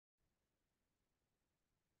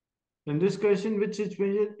In this question, which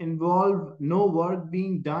situation involve no work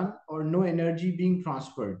being done or no energy being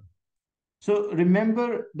transferred? So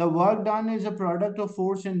remember, the work done is a product of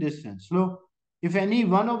force and distance. So if any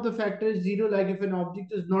one of the factors is zero, like if an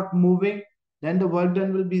object is not moving, then the work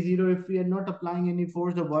done will be zero. If we are not applying any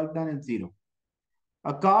force, the work done is zero.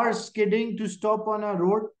 A car skidding to stop on a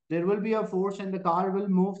road, there will be a force and the car will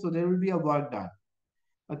move, so there will be a work done.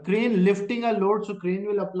 A crane lifting a load, so crane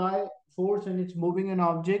will apply force and it's moving an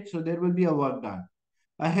object, so there will be a work done.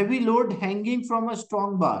 A heavy load hanging from a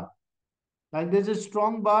strong bar, like there's a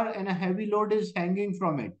strong bar and a heavy load is hanging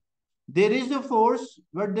from it. There is a force,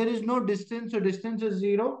 but there is no distance, so distance is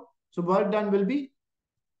zero, so work done will be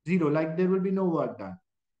zero, like there will be no work done.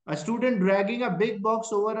 A student dragging a big box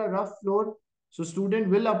over a rough floor, so student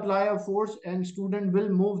will apply a force and student will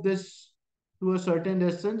move this to a certain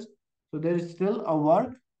distance, so there is still a work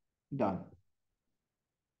done.